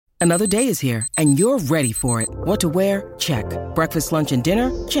Another day is here, and you're ready for it. What to wear? Check. Breakfast, lunch, and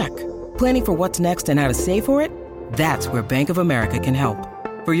dinner? Check. Planning for what's next and how to save for it? That's where Bank of America can help.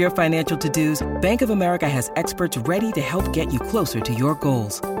 For your financial to-dos, Bank of America has experts ready to help get you closer to your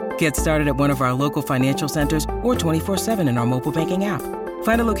goals. Get started at one of our local financial centers or 24/7 in our mobile banking app.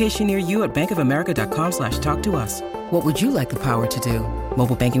 Find a location near you at bankofamerica.com/talktous. What would you like the power to do?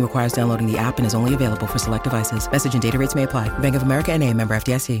 Mobile banking requires downloading the app and is only available for select devices. Message and data rates may apply. Bank of America N.A., member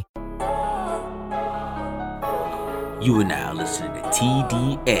FDIC. You are now listening to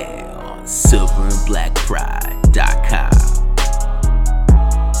TDL on silverandblackpride.com.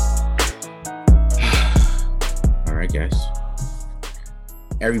 All right, guys.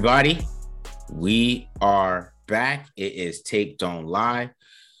 Everybody, we are back. It is Taped On Live.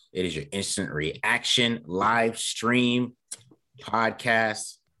 It is your instant reaction live stream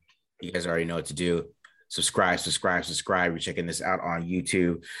podcast. You guys already know what to do. Subscribe. You're checking this out on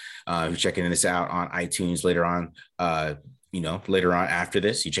YouTube. You're checking this out on iTunes later on. Later on after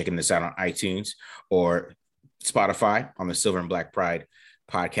this, you're checking this out on iTunes or Spotify on the Silver and Black Pride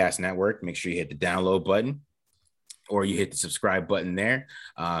podcast network. Make sure you hit the download button or you hit the subscribe button there.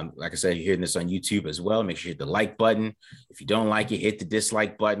 Like I said, you're hearing this on YouTube as well. Make sure you hit the like button. If you don't like it, hit the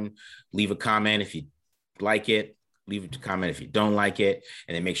dislike button. Leave a comment if you like it. Leave a comment if you don't like it.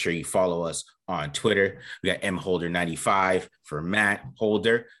 And then make sure you follow us on Twitter. We got mholder95 for Matt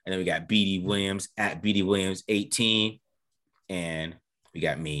Holder. And then we got BD Williams at BD Williams 18. And we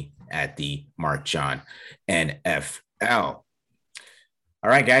got me at the Mark John NFL. All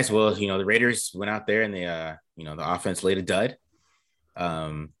right, guys. Well, the Raiders went out there and they, the offense laid a dud. I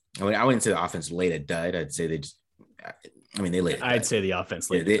wouldn't say the offense laid a dud. I'd say they laid a dud. I'd say the offense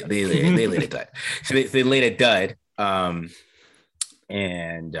laid a dud. They laid a dud. So they laid a dud.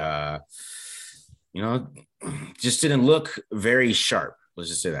 Just didn't look very sharp. Let's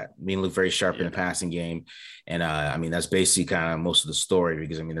just say that. Didn't look very sharp in the passing game. And, that's basically kind of most of the story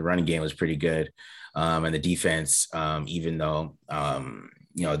because, the running game was pretty good. And the defense, even though,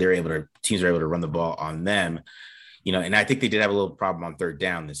 teams are able to run the ball on them, and I think they did have a little problem on third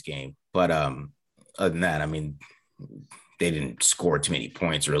down this game. But other than that, they didn't score too many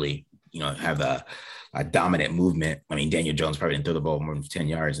points, really, have a dominant movement. Daniel Jones probably didn't throw the ball more than 10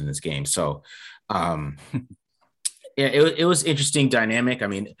 yards in this game. So, it was interesting dynamic.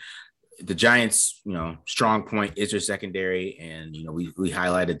 The Giants, strong point is their secondary. And, we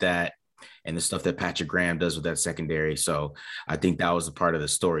highlighted that and the stuff that Patrick Graham does with that secondary. So I think that was a part of the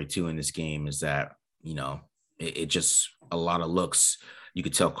story too in this game is that, it just a lot of looks. You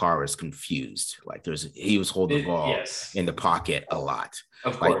could tell Carr was confused. Like he was holding the ball in the pocket a lot.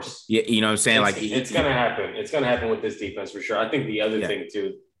 Of course. Yeah. You know what I'm saying? It's going to happen. It's going to happen with this defense for sure. I think the other thing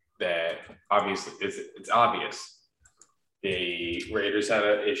too, that obviously it's obvious. The Raiders had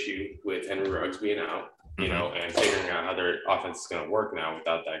an issue with Henry Ruggs being out, and figuring out how their offense is going to work now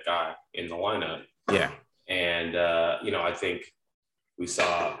without that guy in the lineup. Yeah. And, I think we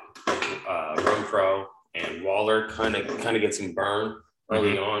saw Renfro and Waller kind of get some burn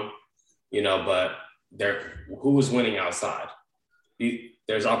early on, but who was winning outside?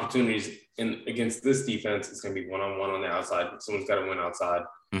 There's opportunities against this defense. It's going to be one-on-one on the outside. Someone's got to win outside.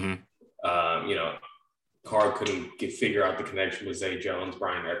 Carr couldn't figure out the connection with Zay Jones,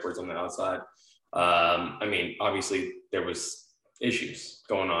 Brian Edwards on the outside. Obviously there was issues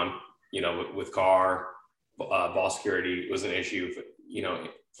going on, with Carr. Ball security was an issue,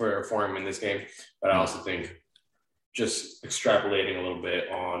 for him in this game. But I also think just extrapolating a little bit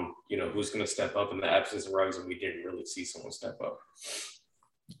on, who's going to step up in the absence of Ruggs, and we didn't really see someone step up.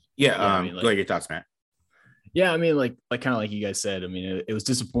 Yeah. Go ahead, your thoughts, Matt. Yeah, kind of like you guys said. It was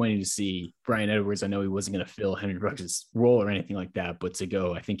disappointing to see Brian Edwards. I know he wasn't going to fill Henry Ruggs' role or anything like that, but to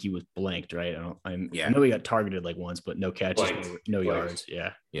go, I think he was blanked, right? I know he got targeted once, but no catches, no yards.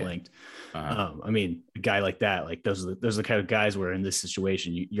 Yeah, blanked. A guy like that, those are the kind of guys where in this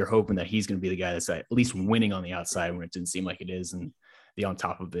situation, you're hoping that he's going to be the guy that's at least winning on the outside when it didn't seem like it is. And on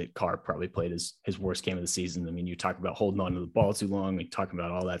top of it, Carr probably played his worst game of the season. You talk about holding on to the ball too long. We talk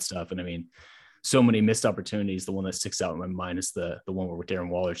about all that stuff. And so many missed opportunities. The one that sticks out in my mind is the one where Darren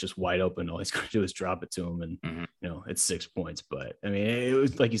Waller's just wide open. All he's going to do is drop it to him. And, it's 6 points. But it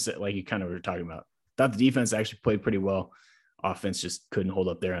was like you said, like you kind of were talking about. Thought the defense actually played pretty well. Offense just couldn't hold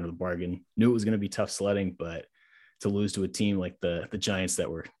up their end of the bargain. Knew it was going to be tough sledding, but to lose to a team like the Giants that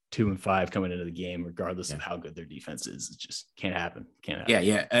were 2-5 coming into the game, regardless of how good their defense is. It just can't happen.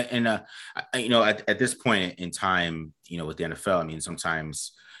 Yeah. And you know, at this point in time, you know, with the NFL, I mean,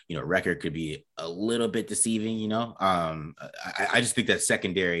 sometimes, you know, record could be a little bit deceiving, you know. I just think that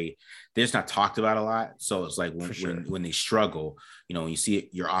secondary, they're just not talked about a lot. So it's like when they struggle, you know, when you see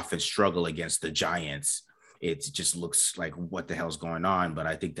your offense struggle against the Giants, it just looks like what the hell's going on. But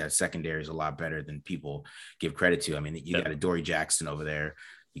I think that secondary is a lot better than people give credit to. I mean, you got a Dory Jackson over there.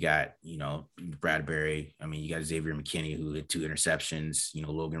 You got, you know, Bradbury. I mean, you got Xavier McKinney, who had 2 interceptions. You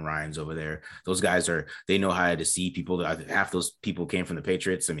know, Logan Ryan's over there. Those guys they know how to see people. Half those people came from the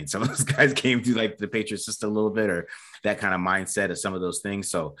Patriots. I mean, some of those guys came through like the Patriots just a little bit, or that kind of mindset of some of those things.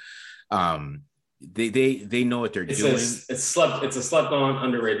 So they know what they're doing. It's a slept on,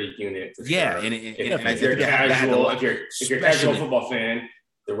 underrated unit. Yeah. Sure. And if you're a casual football fan,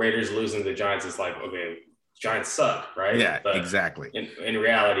 the Raiders losing to the Giants is like, okay, Giants suck, right? Yeah, but exactly. In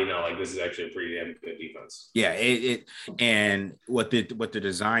reality, no, like this is actually a pretty damn good defense. Yeah, and what they're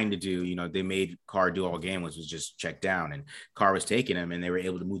designed to do, you know, they made Carr do all game was just check down, and Carr was taking him, and they were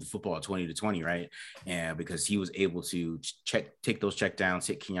able to move the football 20-20, right? And because he was able to take those check downs,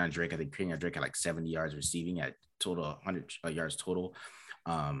 hit Kenyon Drake. I think Kenyon Drake had like 70 yards receiving at total 100 yards total.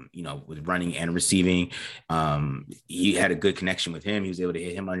 You know, with running and receiving, he had a good connection with him. He was able to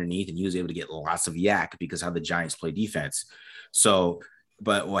hit him underneath, and he was able to get lots of yak because how the Giants play defense. So,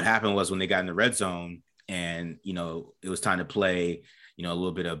 but what happened was when they got in the red zone and, you know, it was time to play, you know, a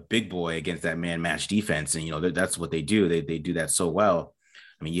little bit of big boy against that man match defense. And, you know, that's what they do. They do that so well.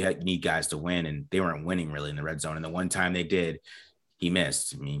 I mean, you need guys to win, and they weren't winning really in the red zone. And the one time they did, he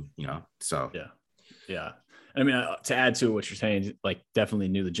missed. I mean, you know, so. Yeah. I mean, to add to what you're saying, like definitely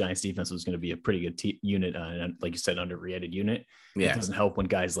knew the Giants defense was going to be a pretty good unit, and like you said, underrated unit. Yeah. It doesn't help when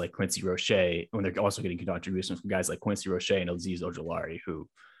guys like Quincy Roche, when they're also getting contributions from guys like Quincy Roche and Azeez Ojulari,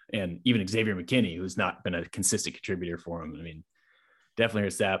 and even Xavier McKinney, who's not been a consistent contributor for him. I mean, definitely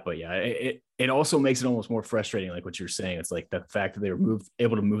hurts that, but yeah, it also makes it almost more frustrating. Like what you're saying, it's like the fact that they were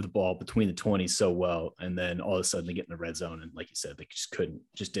able to move the ball between the 20s so well, and then all of a sudden they get in the red zone, and like you said, they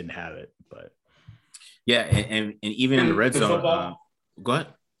just didn't have it, but. Yeah, and even in the red zone, go ahead.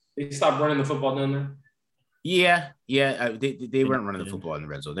 They stopped running the football down there. Yeah. They weren't running the football in the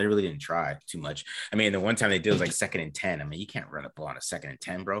red zone. They really didn't try too much. I mean, the one time they did was like 2nd and 10. I mean, you can't run a ball on a 2nd and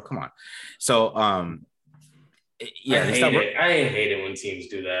 10, bro. Come on. So, yeah, I hate it when teams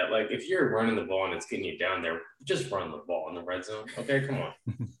do that. Like, if you're running the ball and it's getting you down there, just run the ball in the red zone. Okay, come on.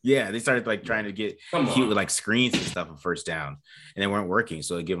 Yeah, they started like trying to get cute with like screens and stuff on first down, and they weren't working.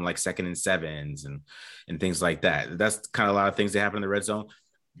 So they give them like 2nd and 7s and things like that. That's kind of a lot of things that happen in the red zone.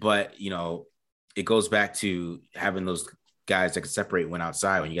 But, you know, it goes back to having those guys that can separate when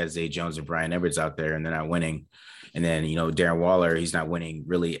outside, when you got Zay Jones and Bryan Edwards out there and they're not winning. And then, you know, Darren Waller, he's not winning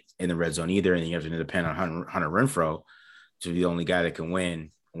really in the red zone either. And then you have to depend on Hunter Renfrow to be the only guy that can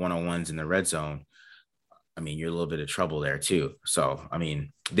win one-on-ones in the red zone. I mean, you're a little bit of trouble there too. So, I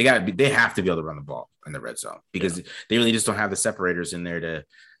mean, they have to be able to run the ball in the red zone because they really just don't have the separators in there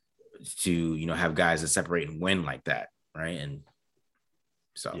to, you know, have guys that separate and win like that. Right. And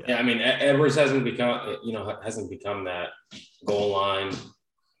so, yeah, I mean, Edwards hasn't become that goal line,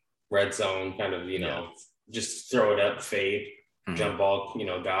 red zone kind of, you know, just throw it up, fade, jump ball, you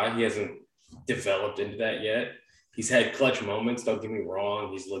know, guy. He hasn't developed into that yet. He's had clutch moments. Don't get me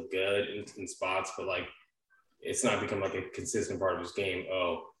wrong. He's looked good in spots, but like, it's not become like a consistent part of his game.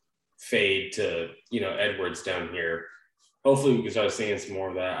 Oh, fade to, you know, Edwards down here. Hopefully we can start seeing some more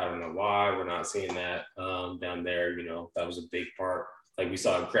of that. I don't know why we're not seeing that down there. You know, that was a big part. Like we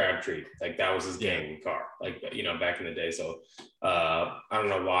saw in Crabtree, like that was his game in Carr, like, you know, back in the day. So I don't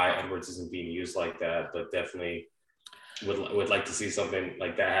know why Edwards isn't being used like that, but definitely would like to see something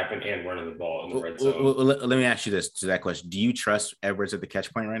like that happen and running the ball in the red zone. Well, let me ask you this to that question. Do you trust Edwards at the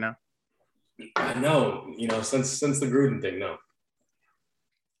catch point right now? No, you know, since the Gruden thing, no.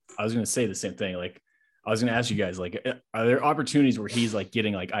 I was going to say the same thing. Like, I was going to ask you guys, like, are there opportunities where he's like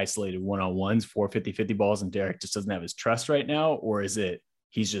getting like isolated one-on-ones, 450 balls, and Derek just doesn't have his trust right now? Or is it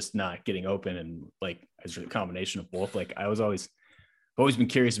he's just not getting open and like it's a combination of both? Like, I've always been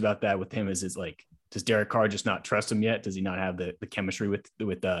curious about that with him. Is like, does Derek Carr just not trust him yet? Does he not have the chemistry with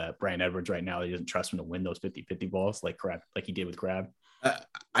Bryan Edwards right now? He doesn't trust him to win those 50-50 balls like he did with Crab?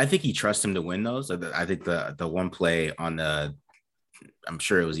 I think he trusts him to win those. I think the one play on the, I'm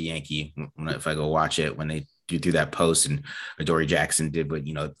sure it was a Yankee, if I go watch it, when they do that post and Dory Jackson did, but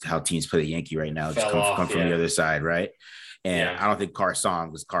you know how teams play the Yankee right now, just come from the other side, right? And I don't think Carr saw him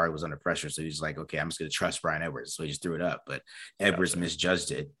because Carr was under pressure, so he's like, okay, I'm just going to trust Bryan Edwards, so he just threw it up. But Edwards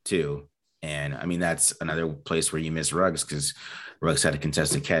misjudged it too, And I mean, that's another place where you miss Ruggs because Ruggs had a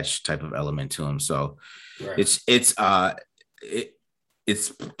contested catch type of element to him. So right.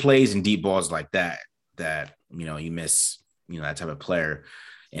 it's plays and deep balls like that you miss, that type of player.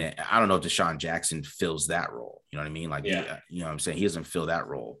 And I don't know if Deshaun Jackson fills that role. You know what I mean? Like, you know what I'm saying? He doesn't fill that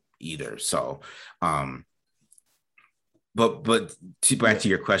role either. So, but back to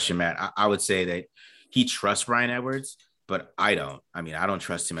your question, Matt, I would say that he trusts Bryan Edwards, but I don't. I mean, I don't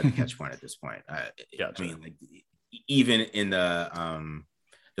trust him at the catch point at this point. Gotcha. I mean, like, even in the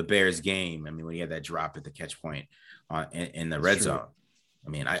Bears game, I mean, when he had that drop at the catch point in the red zone, I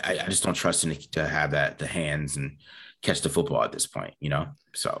mean, I just don't trust him to have the hands and catch the football at this point,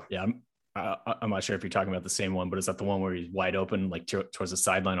 So yeah, I'm not sure if you're talking about the same one, but is that the one where he's wide open, like towards the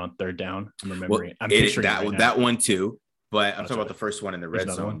sideline on third down? I'm remembering. I'm picturing that one too. But I'm talking about the first one in the red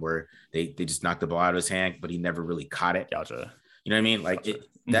zone where they just knocked the ball out of his hand, but he never really caught it. Gotcha. You know what I mean? Like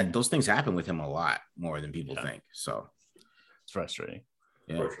those things happen with him a lot more than people think. So it's frustrating.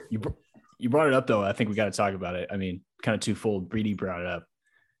 Yeah. You brought it up though. I think we got to talk about it. I mean, kind of twofold. Breedy brought it up.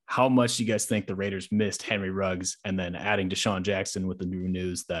 How much do you guys think the Raiders missed Henry Ruggs, and then adding Deshaun Jackson with the new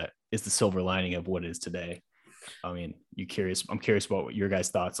news that is the silver lining of what is today? I mean, I'm curious about what your guys'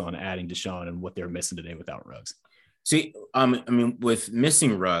 thoughts on adding Deshaun and what they're missing today without Ruggs. See, I mean, with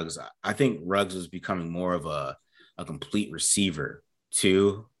missing Ruggs, I think Ruggs was becoming more of a complete receiver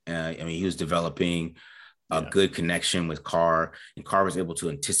too. I mean, he was developing a good connection with Carr, and Carr was able to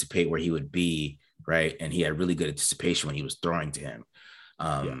anticipate where he would be, right? And he had really good anticipation when he was throwing to him.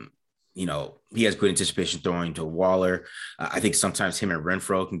 He has good anticipation throwing to Waller. I think sometimes him and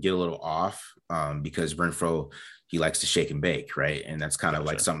Renfrow can get a little off because Renfrow, he likes to shake and bake, right? And that's kind of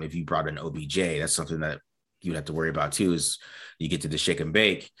like something, if you brought in OBJ, that's something that you'd have to worry about too, is you get to the shake and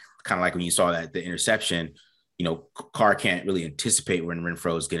bake, kind of like when you saw the interception, Carr can't really anticipate when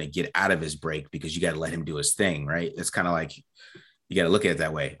Renfrow is going to get out of his break because you got to let him do his thing, right? It's kind of like, you got to look at it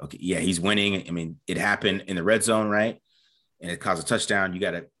that way. Okay, yeah, he's winning. I mean, it happened in the red zone, right? And it caused a touchdown. You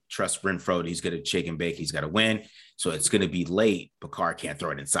got to trust Renfrow. He's going to shake and bake. He's got to win. So it's going to be late, but Carr can't throw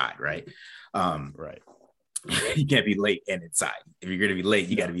it inside, right? Right. You can't be late and inside. If you're going to be late,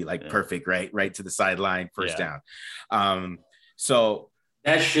 you got to be perfect, right to the sideline, first down. So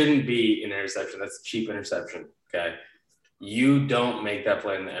that shouldn't be an interception. That's a cheap interception. Okay. You don't make that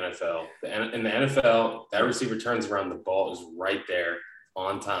play in the NFL. In the NFL, that receiver turns around, the ball is right there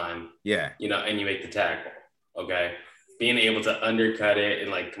on time. Yeah. And you make the tackle. Okay. Being able to undercut it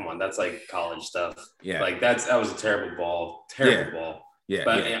and come on, that's like college stuff. Yeah. That was a terrible ball. Ball. Yeah.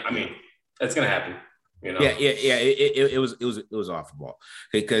 But I mean, that's going to happen. Yeah. It was awful ball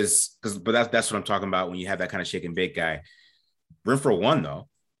but that's what I'm talking about when you have that kind of shake and bake guy. Renfrow won though,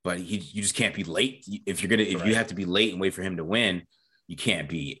 but you just can't be late. If you have to be late and wait for him to win, you can't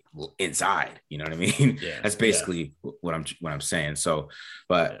be inside. You know what I mean? Yeah. That's basically what I'm saying. So,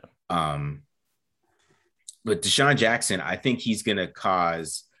 but Deshaun Jackson, I think he's going to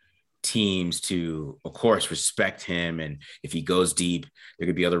cause teams to, of course, respect him. And if he goes deep, there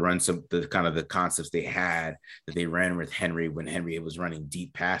could be other runs, some the kind of the concepts they had that they ran with Henry when Henry was running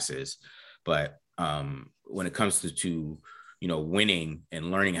deep passes. But when it comes to winning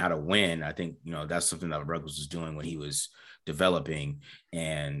and learning how to win, I think, that's something that Ruggs was doing when he was developing.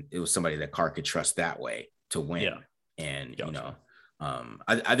 And it was somebody that Carr could trust that way to win. Yeah. And,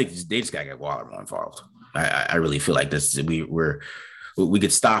 I think they just got to get Waller more involved. I really feel like we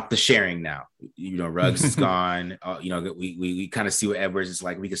could stop the sharing now. Ruggs is gone. We kind of see what Edwards is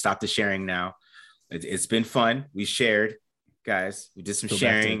like. We could stop the sharing now. It's been fun. We shared, guys. We did some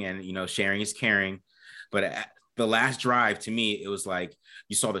sharing, and sharing is caring. But the last drive, to me, it was like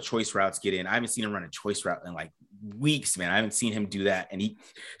you saw the choice routes get in. I haven't seen him run a choice route in weeks, man. I haven't seen him do that. And he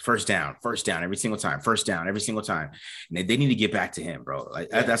first down every single time. And they need to get back to him, bro.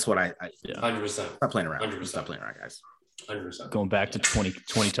 That's what I 100%. Stop playing around. 100%. Stop playing around, guys. 100%. Going back to 20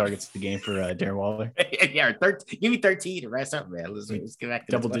 targets of the game for Darren Waller. Yeah, give me 13 to rest up, man. Let's get back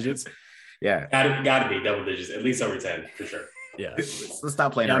to double digits. Yeah, gotta be double digits, at least over 10 for sure. Yeah, let's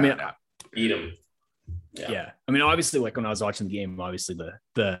stop playing around now. Eat them. Yeah. I mean, obviously, when I was watching the game, obviously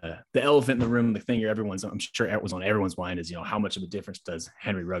the elephant in the room, the thing I'm sure it was on everyone's mind is, how much of a difference does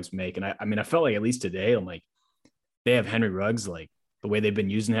Henry Ruggs make? And I felt like at least today, I'm like, they have Henry Ruggs, the way they've been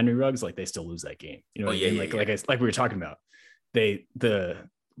using Henry Ruggs, they still lose that game. Like we were talking about,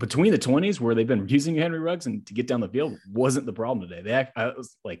 between the 20s where they've been using Henry Ruggs and to get down the field wasn't the problem today.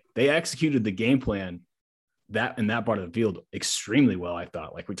 They executed the game plan in that part of the field extremely well. I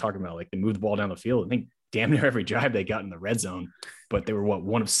thought, we talked about, they moved the ball down the field. I think damn near every drive they got in the red zone, but they were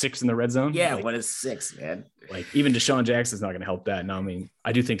one of 6 in the red zone. Yeah, 1 of 6, man. Like even Deshaun Jackson's not going to help that. No, I mean,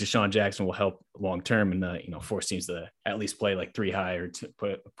 I do think Deshaun Jackson will help long term and force teams to at least play like 3 high or to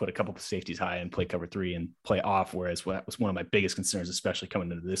put a couple of safeties high and play cover 3 and play off. Whereas that was one of my biggest concerns, especially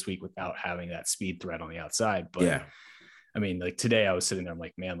coming into this week without having that speed threat on the outside. But yeah, I mean, like today I was sitting there, I'm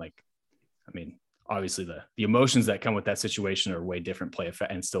like, man, like, I mean, obviously the emotions that come with that situation are way different,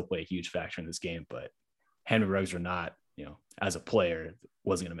 and still play a huge factor in this game. But Henry Ruggs or not, as a player,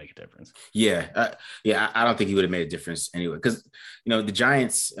 wasn't going to make a difference. Yeah. I don't think he would have made a difference anyway. Because, the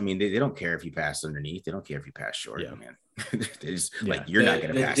Giants, I mean, they don't care if you pass underneath. They don't care if you pass short, man. They just you're not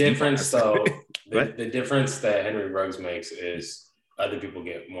going to pass. The difference, though, the difference that Henry Ruggs makes is other people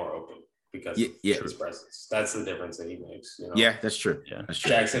get more open because of his presence. That's the difference that he makes. Yeah, that's true. Yeah, that's true.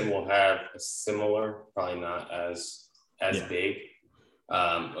 Jackson will have a similar, probably not as big.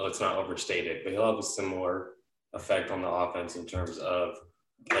 Let's not overstate it, but he'll have a similar effect on the offense in terms of,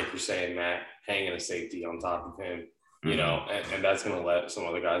 like you're saying, Matt, hanging a safety on top of him, and that's going to let some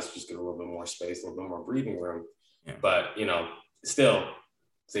other guys just get a little bit more space, a little bit more breathing room. Yeah. But, still,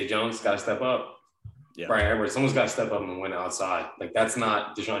 Zay Jones got to step up. Yeah. Bryan Edwards, someone's got to step up and win outside. Like, that's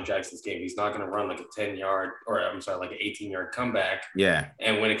not Deshaun Jackson's game. He's not going to run like a 10-yard like an 18-yard comeback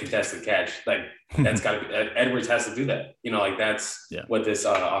and win a contested catch. Like, that's got to be – Edwards has to do that. That's what this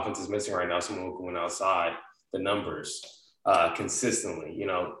offense is missing right now, someone who can win outside the numbers consistently.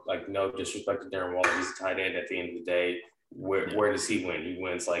 Like, no disrespect to Darren Waller. He's a tight end at the end of the day. Where does he win? He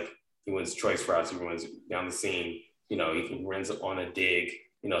wins choice routes. He wins down the seam. He can win on a dig,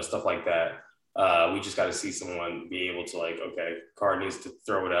 stuff like that. We just got to see someone be able to okay, Carr needs to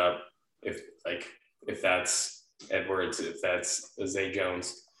throw it up. If that's Edwards, if that's Zay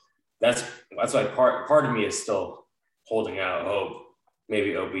Jones, that's why part of me is still holding out hope.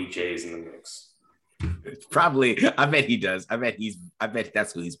 Maybe OBJ is in the mix. Probably. I bet he does. I bet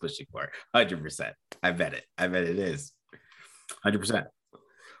that's who he's pushing for. 100%. I bet it is 100%.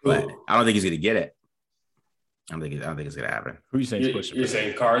 But I don't think he's going to get it. I don't think it's going to happen. Who are you saying is pushing? You're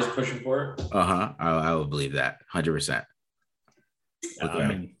saying Carr is pushing for it? I would believe that 100%.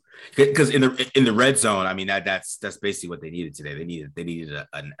 I because in the red zone, I mean that's basically what they needed today. They needed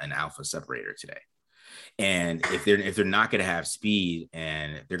an alpha separator today. And if they're not going to have speed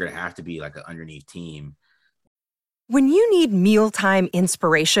and they're going to have to be like an underneath team. When you need mealtime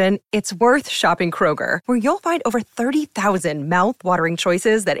inspiration, it's worth shopping Kroger, where you'll find over 30,000 mouth-watering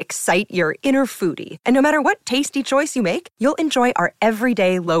choices that excite your inner foodie. And no matter what tasty choice you make, you'll enjoy our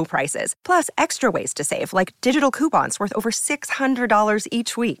everyday low prices, plus extra ways to save, like digital coupons worth over $600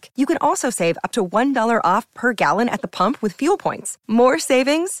 each week. You can also save up to $1 off per gallon at the pump with fuel points. More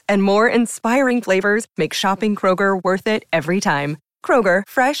savings and more inspiring flavors make shopping Kroger worth it every time. Kroger,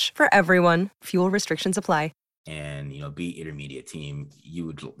 fresh for everyone. Fuel restrictions apply. And, be intermediate team, you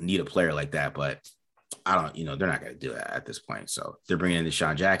would need a player like that, but I don't, they're not going to do that at this point. So they're bringing in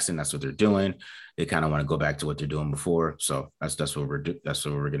Deshaun Jackson. That's what they're doing. They kind of want to go back to what they're doing before. So that's what we're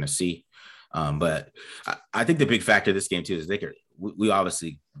going to see. But I think the big factor of this game too is they can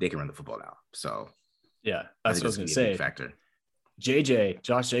run the football now. So yeah, that's what I was going to say. Factor.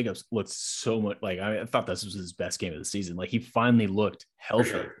 Josh Jacobs looked so much I thought this was his best game of the season. Like he finally looked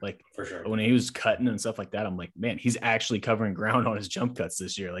healthy. For sure. When he was cutting and stuff like that, I'm like, man, he's actually covering ground on his jump cuts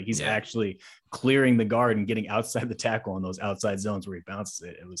this year. Like he's actually clearing the guard and getting outside the tackle on those outside zones where he bounces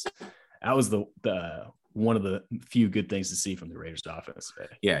it. That was the one of the few good things to see from the Raiders offense today.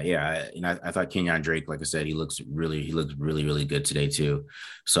 Yeah. I thought Kenyon Drake, like I said, he looked really, really good today too.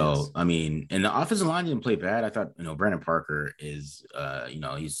 So, yes. I mean, and the offensive line didn't play bad. I thought, Brandon Parker is,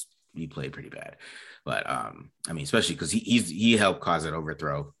 he played pretty bad, but I mean, especially because he helped cause that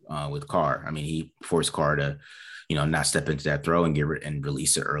overthrow with Carr. I mean, he forced Carr to, not step into that throw and and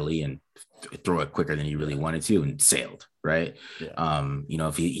release it early and throw it quicker than he really wanted to and sailed. Right. Yeah.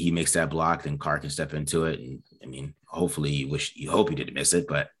 If he makes that block, then Carr can step into it. And I mean, hopefully you hope he didn't miss it,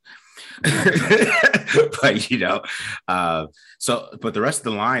 but but but the rest of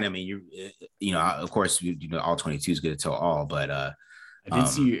the line, I mean, of course, all 22 is going to tell all, but I did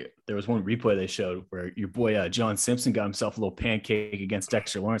see there was one replay they showed where your boy John Simpson got himself a little pancake against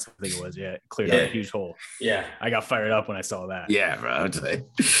Dexter Lawrence. I think it was, cleared out a huge hole. Yeah, I got fired up when I saw that. Yeah, bro.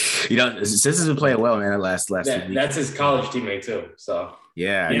 Simpson's been playing well, man. Last week. That's his college teammate too. So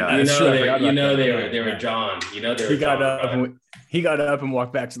yeah, they were John. He got up and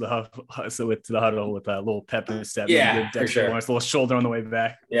walked back to the huddle with a little pep in his step. Yeah, for sure. Lawrence, a little shoulder on the way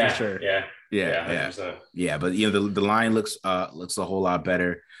back. Yeah, for sure. Yeah. But the line looks a whole lot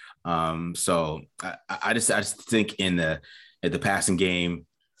better. So I just think in the passing game,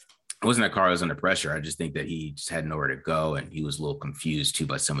 It wasn't that Carr was under pressure. I just think that he just had nowhere to go, and he was a little confused too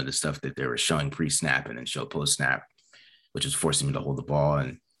by some of the stuff that they were showing pre-snap and then show post-snap, which was forcing him to hold the ball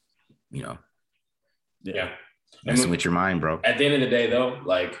and, messing with your mind, bro. At the end of the day, though,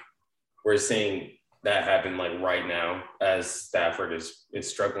 like we're seeing that happen like right now as Stafford is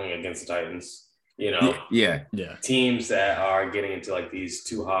struggling against the Titans. Yeah. Teams that are getting into like these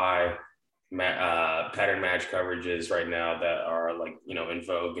too high pattern match coverages right now that are like, in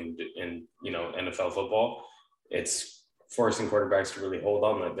vogue in NFL football. It's forcing quarterbacks to really hold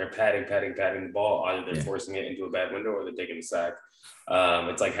on. Like they're padding the ball. Either they're forcing it into a bad window or they're taking a sack.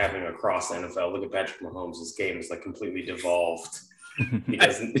 It's like having across the NFL. Look at Patrick Mahomes. His game is like completely devolved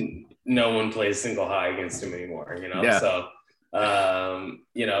because no one plays single high against him anymore, So,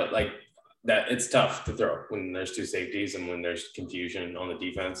 like that, it's tough to throw when there's two safeties and when there's confusion on the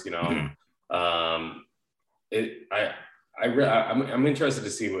defense, I'm interested to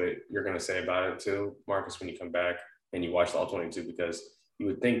see what you're going to say about it too, Marcus, when you come back and you watch the all 22, because you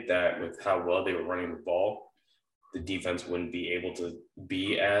would think that with how well they were running the ball, the defense wouldn't be able to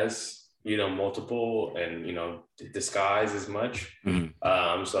be as, multiple and, disguise as much.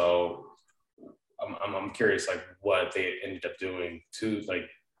 So I'm curious, like what they ended up doing to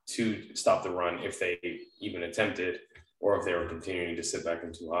stop the run, if they even attempted, or if they were continuing to sit back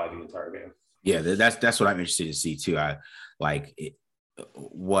in too high the entire game. Yeah, that's what I'm interested to see too. I like it,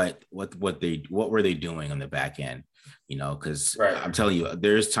 what were they doing on the back end? Because I'm telling you,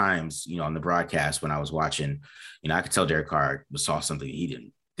 there's times, on the broadcast when I was watching, I could tell Derek Carr saw something he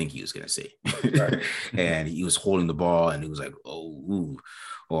didn't think he was going to see. Right. And he was holding the ball and he was like,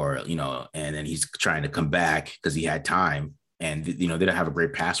 and then he's trying to come back because he had time. And, they didn't have a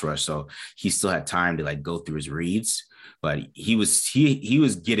great pass rush. So he still had time to like go through his reads, but he was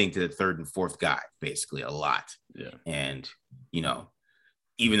getting to the third and fourth guy basically a lot. Yeah. And,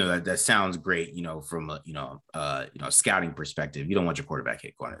 even though that sounds great, from a scouting perspective, you don't want your quarterback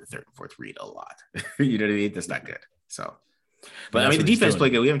hit going to the third and fourth read a lot. You know what I mean? That's not good. So, but the defense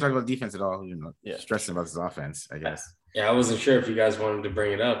played good. We haven't talked about defense at all. Stressing about this offense, I guess. Yeah, I wasn't sure if you guys wanted to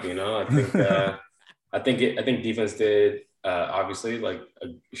bring it up. I think defense did obviously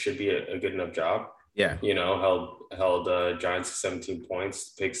should be a good enough job. Yeah, held Giants to 17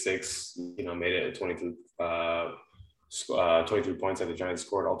 points, pick six. Made it a 23 points that the Giants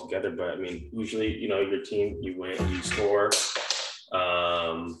scored altogether. But I mean, usually, your team, you win, you score.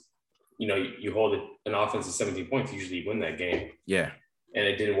 You hold an offense to 17 points. Usually, you win that game. Yeah, and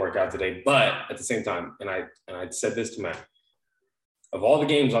it didn't work out today. But at the same time, and I said this to Matt, of all the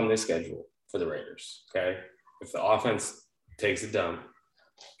games on this schedule for the Raiders, okay, if the offense takes a dump,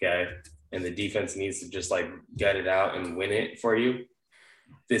 okay, and the defense needs to just like gut it out and win it for you,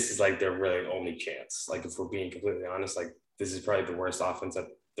 this is like their really only chance. Like if we're being completely honest, like this is probably the worst offense that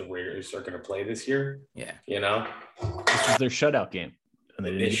the Raiders are going to play this year. Yeah. This is their shutout game. And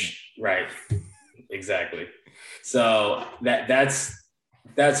they didn't right. Exactly. So that's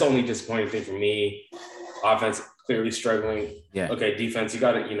only disappointing thing for me. Offense clearly struggling. Yeah. Okay. Defense, you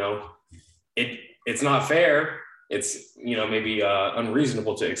got to, it's not fair. It's, maybe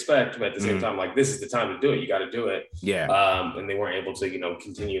unreasonable to expect, but at the same time, like this is the time to do it. You got to do it. Yeah. And they weren't able to,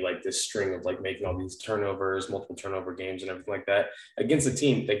 continue like this string of like making all these turnovers, multiple turnover games and everything like that against a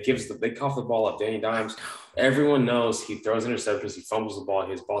team that they cough the ball up. Danny Dimes, everyone knows he throws interceptions, he fumbles the ball.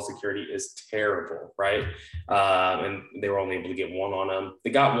 His ball security is terrible. Right. And they were only able to get one on him. They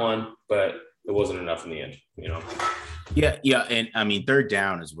got one, but it wasn't enough in the end, Yeah. And I mean, third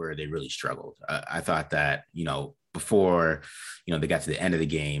down is where they really struggled. I thought that, before, they got to the end of the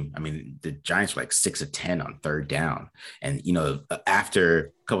game, I mean, the Giants were like 6 of 10 on third down. And, after a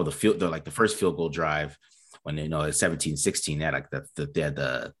couple of the first field goal drive, when, 17-16, they had like they had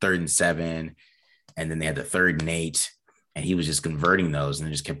the 3rd and 7, and then they had the 3rd and 8, and he was just converting those, and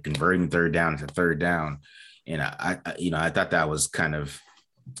they just kept converting third down to third down. And I thought that was kind of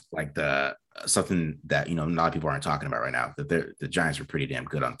like something that, a lot of people aren't talking about right now, that the Giants were pretty damn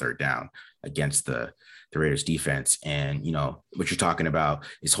good on third down against the Raiders defense. And, what you're talking about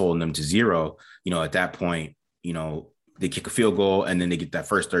is holding them to 0. At that point, they kick a field goal and then they get that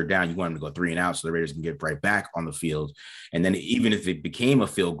first third down. You want them to go 3 and out so the Raiders can get right back on the field. And then even if it became a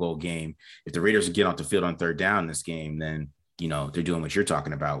field goal game, if the Raiders get off the field on third down in this game, then, they're doing what you're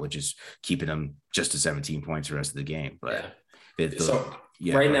talking about, which is keeping them just to 17 points the rest of the game. But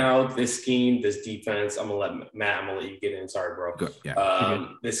right now, this scheme, this defense, I'm gonna let you get in. Sorry, bro. Good. Yeah.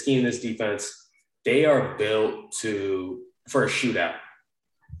 This scheme, this defense, they are built for a shootout.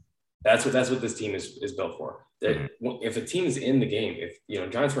 That's what this team is built for. If a team is in the game, if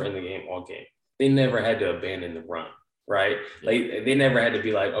Giants were in the game all game, they never had to abandon the run. right? Like they never had to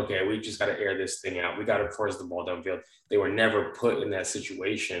be like, okay, we just got to air this thing out. We got to force the ball downfield. They were never put in that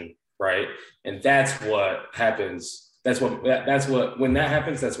situation, right? And that's what happens. That's what when that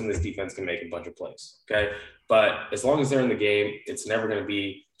happens, that's when this defense can make a bunch of plays. Okay. But as long as they're in the game, it's never going to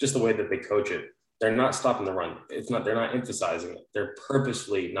be just the way that they coach it. They're not stopping the run. They're not emphasizing it. They're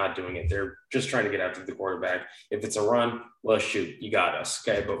purposefully not doing it. They're just trying to get after the quarterback. If it's a run, well, shoot, you got us.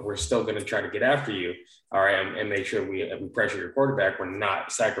 Okay. But we're still going to try to get after you. All right. And make sure we pressure your quarterback. We're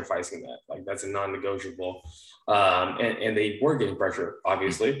not sacrificing that. Like that's a non-negotiable. And they were getting pressure,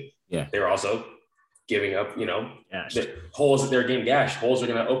 obviously. Yeah. They were also giving up, the holes that they're getting gashed. Holes are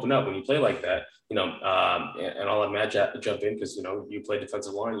going to open up when you play like that, and I'll let Matt jump in because, you play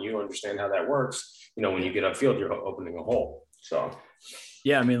defensive line, you understand how that works. When you get upfield, you're opening a hole. So,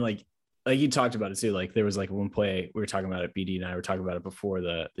 yeah, I mean, like you talked about it too. Like there was like one play we were talking about it. BD and I were talking about it before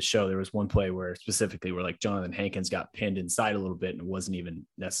the show. There was one play where specifically where like Jonathan Hankins got pinned inside a little bit and it wasn't even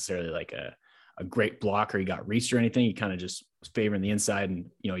necessarily like a great block or he got reached or anything. He kind of just was favoring the inside.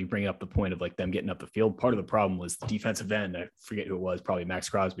 And, you bring up the point of like them getting up the field. Part of the problem was the defensive end. I forget who it was, probably Max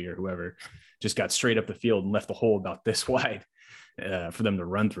Crosby or whoever, just got straight up the field and left the hole about this wide for them to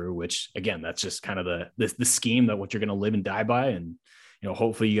run through, which again, that's just kind of the scheme that what you're going to live and die by. And,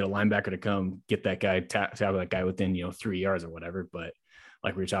 hopefully you get a linebacker to come get that guy, tackle that guy within, 3 yards or whatever. But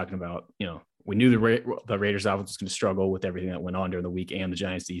like we were talking about, we knew the Raiders offense was going to struggle with everything that went on during the week and the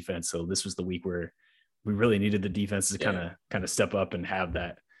Giants defense. So this was the week where we really needed the defense to kind of step up and have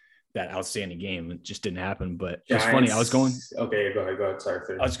that outstanding game. It just didn't happen, but it was funny. I was going, okay, go ahead.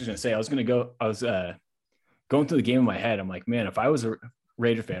 Sorry. I was just going to say, I was going through the game in my head. I'm like, man, if I was a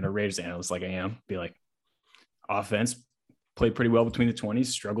Raider fan or Raiders analyst, like I am, be like, offense played pretty well between the 20s,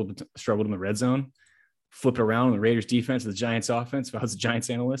 struggled in the red zone. Flip it around on the Raiders defense, the Giants offense. If I was a Giants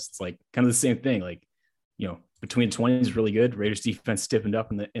analyst, it's like kind of the same thing. Like, between the 20s, really good. Raiders defense stiffened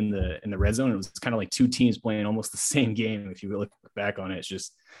up in the red zone. It was kind of like two teams playing almost the same game. If you look back on it, it's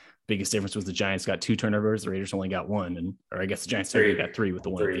just biggest difference was the Giants got 2 turnovers. The Raiders only got 1, or I guess the Giants got 3 with the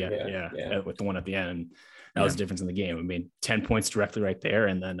one at the end. With the one at the end. That was the difference in the game. I mean, 10 points directly right there,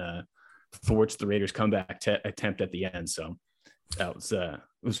 and then thwarts the Raiders comeback attempt at the end. So that was it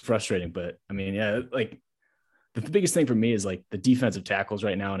was frustrating, but I mean, like the biggest thing for me is like the defensive tackles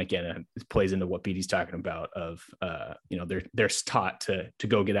right now. And again, it plays into what BD's talking about of, they're taught to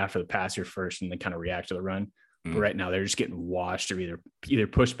go get after the passer first and then kind of react to the run. But right now they're just getting washed or either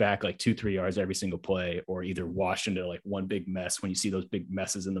pushed back like 2-3 yards every single play, or either washed into like one big mess. When you see those big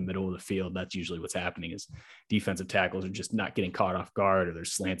messes in the middle of the field, that's usually what's happening is defensive tackles are just not getting caught off guard, or they're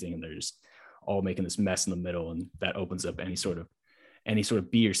slanting and they're just all making this mess in the middle. And that opens up any sort of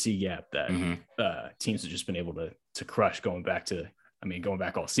B or C gap that teams have just been able to crush going back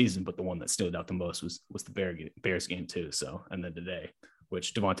all season. But the one that stood out the most was the Bears game too. So, and then today,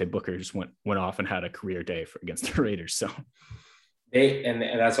 which Devontae Booker just went off and had a career day against the Raiders. So and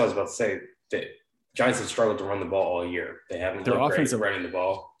that's what I was about to say. The Giants have struggled to run the ball all year. They haven't been great running the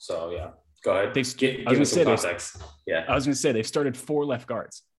ball. So yeah, go ahead. I was going to say they've started 4 left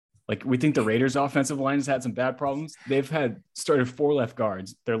guards. Like, we think the Raiders offensive line has had some bad problems. They've started 4 left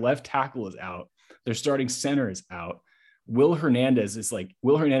guards. Their left tackle is out. Their starting center is out. Will Hernandez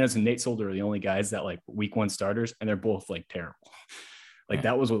and Nate Solder are the only guys that like week 1 starters, and they're both like terrible. Like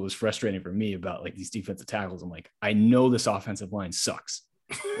that was what was frustrating for me about like these defensive tackles. I'm like, I know this offensive line sucks.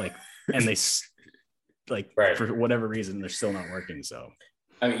 Like, and they for whatever reason, they're still not working. So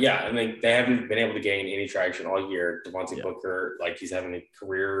I mean, they haven't been able to gain any traction all year. Devontae Booker, like he's having a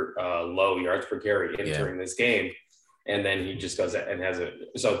career low yards per carry entering this game. And then he just goes and has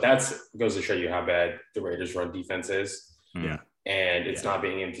so goes to show you how bad the Raiders run defense is. Yeah. And it's not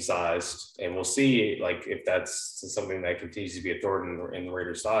being emphasized. And we'll see like if that's something that continues to be a thorn in the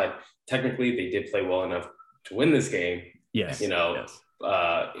Raiders side. Technically, they did play well enough to win this game. Yes.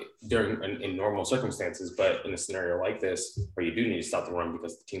 During normal circumstances, but in a scenario like this where you do need to stop the run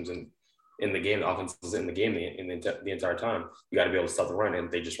because the team's in the game, the offense is in the game the entire time, you got to be able to stop the run,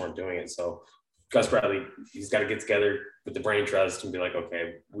 and they just weren't doing it. So Gus Bradley, he's got to get together with the brain trust and be like,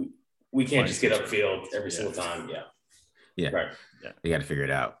 okay, we can't just get upfield every single time. Right. They got to figure it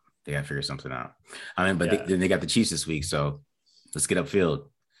out. They got to figure something out. I mean, but then they got the Chiefs this week, so let's get upfield.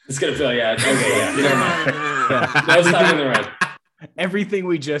 Okay, never mind. No stopping the run. Everything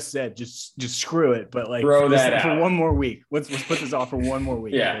we just said, just screw it. But like, throw that out for one more week. Let's put this off for one more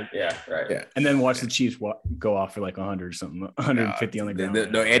week. Right. Yeah. And then watch the Chiefs go off for like 100 or something, 150 on the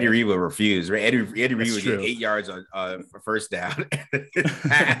ground. No, Andy Reid will refuse. Right? Andy Reid would get 8 yards on first down,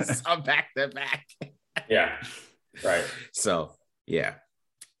 pass on back to back. Yeah. Right. So I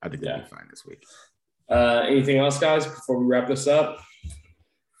think they'll be fine this week. Anything else, guys, before we wrap this up?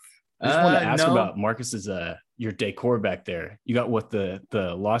 I just want to ask about Marcus's your decor back there. You got what the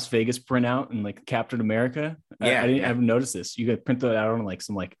Las Vegas printout and like Captain America. I haven't noticed this. You got print that out on like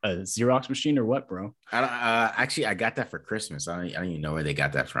some like a Xerox machine or what, bro? Actually, I got that for Christmas. I don't even know where they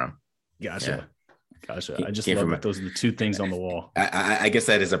got that from. Gotcha. I just love that those are the two things on the wall. I guess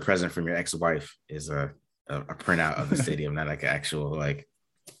that is a present from your ex-wife. Is a printout of the stadium, not like an actual like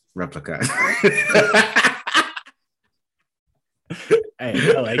replica.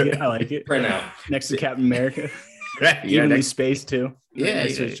 Hey, I like it. Print out next to Captain America. Evenly spaced too.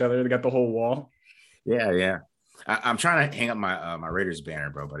 Next to each other. They got the whole wall. Yeah. I'm trying to hang up my my Raiders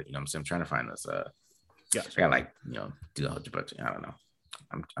banner, bro. But you know, I'm trying to find this. I got do a whole bunch. I don't know.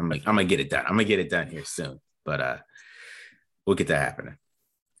 I'm gonna get it done. I'm gonna get it done here soon. But we'll get that happening.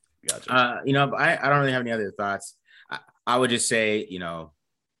 Gotcha. I don't really have any other thoughts. I would just say,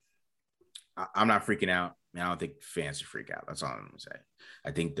 I'm not freaking out. I don't think fans should freak out. That's all I'm gonna say.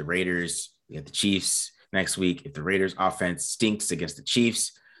 I think the Raiders, we have the Chiefs next week. If the Raiders offense stinks against the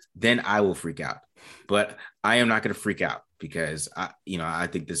Chiefs, then I will freak out. But I am not gonna freak out because I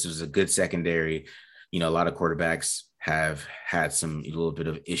think this is a good secondary. A lot of quarterbacks have had a little bit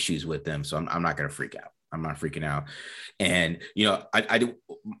of issues with them. So I'm not gonna freak out. I'm not freaking out. And, I do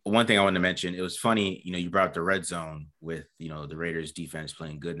one thing I wanted to mention. It was funny, you brought up the red zone with, the Raiders defense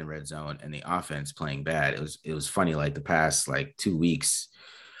playing good in the red zone and the offense playing bad. It was funny. Like the past 2 weeks,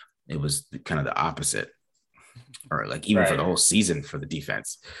 it was kind of the opposite, or like even for the whole season for the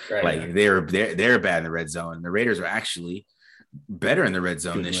defense. Right. Like they're bad in the red zone. The Raiders are actually better in the red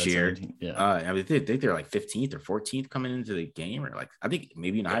zone this year. Yeah. I think they're like 15th or 14th coming into the game, or I think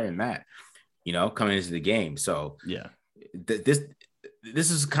maybe even higher than that. Coming into the game. So yeah, this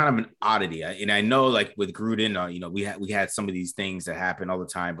is kind of an oddity. And I know with Gruden, we had some of these things that happen all the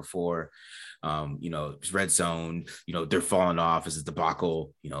time before, red zone, they're falling off as a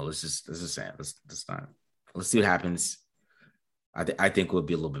debacle. Let's see what happens. I think we'll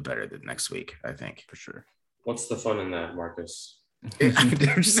be a little bit better than next week. I think for sure. What's the fun in that, Marcus? I'm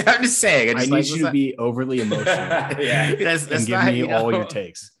just saying. I need you to be overly emotional. Yeah, that's and give me all your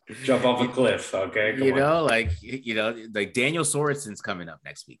takes. Jump off a cliff, okay? Like Daniel Sorensen's coming up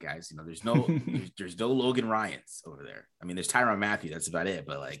next week, guys. There's no Logan Ryans over there. I mean, there's Tyrann Mathieu. That's about it.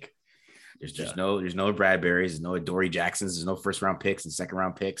 But there's no Bradbury's, there's no Adoree Jacksons, there's no first round picks and second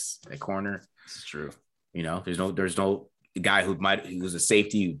round picks at corner. It's true. There's no guy who was a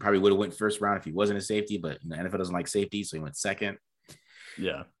safety who probably would have went first round if he wasn't a safety, but the NFL doesn't like safety, so he went second.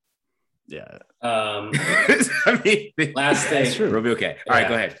 Yeah. I mean, last thing. We'll be okay. All right,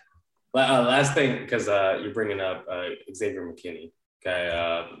 go ahead. Last thing, because you're bringing up Xavier McKinney,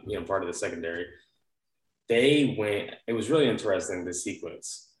 part of the secondary. It was really interesting, this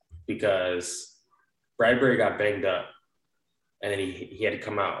sequence, because Bradbury got banged up and then he had to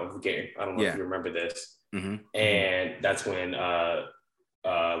come out of the game. I don't know if you remember this. Mm-hmm. And that's when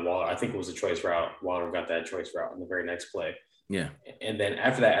Waller, I think it was a choice route. Waller got that choice route on the very next play. Yeah. And then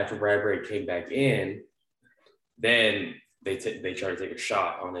after Bradbury came back in, then they tried to take a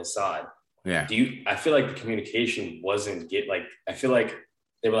shot on his side. Yeah. I feel like the communication wasn't I feel like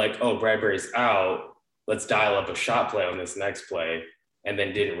they were like, oh, Bradbury's out. Let's dial up a shot play on this next play. And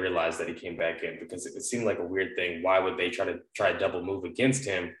then didn't realize that he came back in, because it seemed like a weird thing. Why would they try to double move against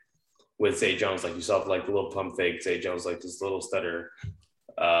him with Zay Jones? Like you saw the little pump fake, Zay Jones, this little stutter,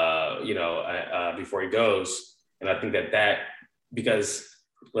 before he goes. And I think that because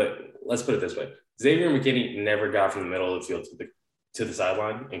let's put it this way. Xavier McKinney never got from the middle of the field to the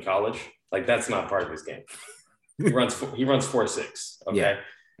sideline in college. That's not part of his game. He runs 4.6. Okay.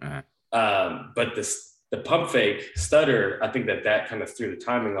 Yeah. Uh-huh. But the pump fake stutter, I think that kind of threw the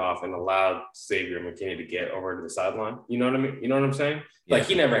timing off and allowed Xavier McKinney to get over to the sideline. You know what I mean? You know what I'm saying? Yeah.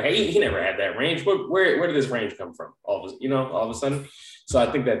 He never had that range. Where did this range come from? All of a sudden. So I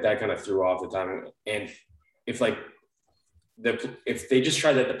think that kind of threw off the timing. And if they just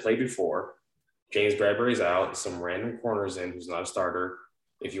tried that to play before, James Bradbury's out, some random corners in who's not a starter.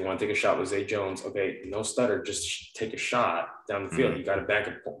 If you want to take a shot with Zay Jones, okay, no stutter, just take a shot down the field. Mm-hmm. You got to back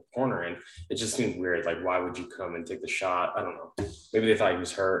a corner in. It just seems weird. Why would you come and take the shot? I don't know. Maybe they thought he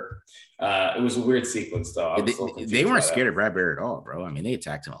was hurt. It was a weird sequence, though. They weren't scared of Bradbury at all, bro. I mean, they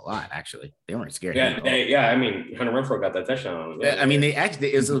attacked him a lot, actually. They weren't scared. Yeah. I mean, Hunter Renfrow got that touchdown on him. Yeah, I mean, they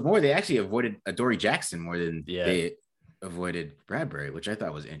actually avoided Adoree Jackson more than they avoided Bradbury, which I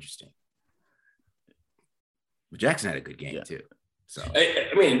thought was interesting. But Jackson had a good game too. So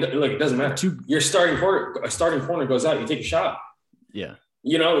I mean, look, it doesn't matter. Your starting corner goes out, you take a shot. Yeah.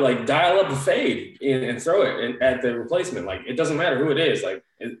 Dial up a fade and throw it at the replacement. It doesn't matter who it is.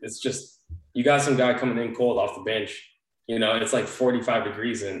 It's just you got some guy coming in cold off the bench. You know, it's like 45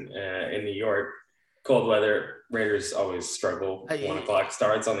 degrees in New York. Cold weather. Raiders always struggle. 1 o'clock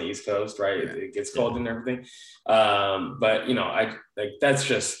starts on the East Coast, right? Yeah. It gets cold and everything. But you know, I like that's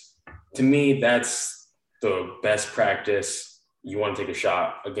just, to me, that's the best practice. You want to take a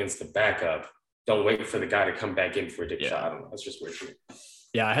shot against the backup. Don't wait for the guy to come back in for a take shot. I don't know. That's just weird to me.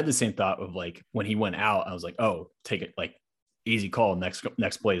 Yeah, I had the same thought of like when he went out, I was like, oh, take it, like easy call. Next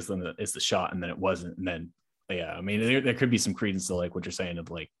play is the shot, and then it wasn't. And then I mean, there could be some credence to like what you're saying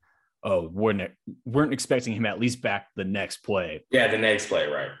of like, oh, weren't expecting him at least back the next play. Yeah, the next play,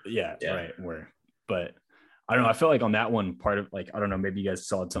 right? Yeah. Right. But I don't know. I felt like on that one, part of like, I don't know, maybe you guys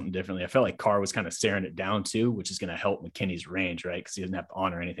saw it something differently. I felt like Carr was kind of staring it down too, which is going to help McKinney's range, right? Because he doesn't have to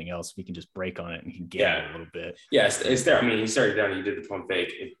honor anything else. He can just break on it and he can get it a little bit. Yeah, it's there. I mean, he started down, he did the pump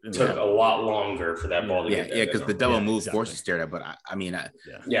fake. It took a lot longer for that ball to get there. Yeah, because the double move forced stared at. But I mean, that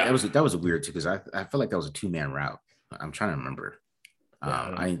was a weird too, because I feel like that was a 2-man route. I'm trying to remember.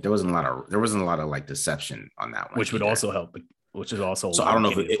 There wasn't a lot of like deception on that one, which would also help. Which is also so I don't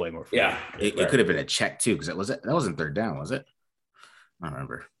know if it play more. It could have been a check too, because that wasn't third down, was it? I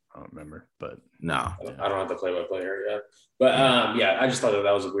don't remember, but no, I don't have the play-by-play here yet. But I just thought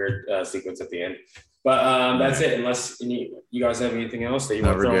that was a weird sequence at the end. But that's it. Unless you guys have anything else that you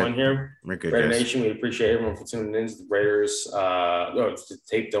want to throw in here, Raider Nation, we appreciate everyone for tuning in to the Raiders. It's the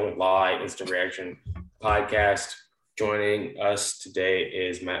Tape Don't Lie Instant Reaction podcast. Joining us today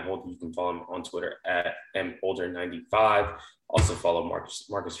is Matt Holder. You can follow him on Twitter at mholder95. Also follow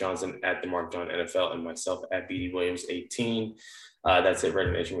Marcus Johnson at the Mark John NFL and myself at BD Williams 18. That's it,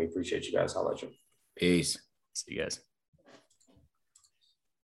 Raider Nation. We appreciate you guys. Holla at you. Peace. See you guys.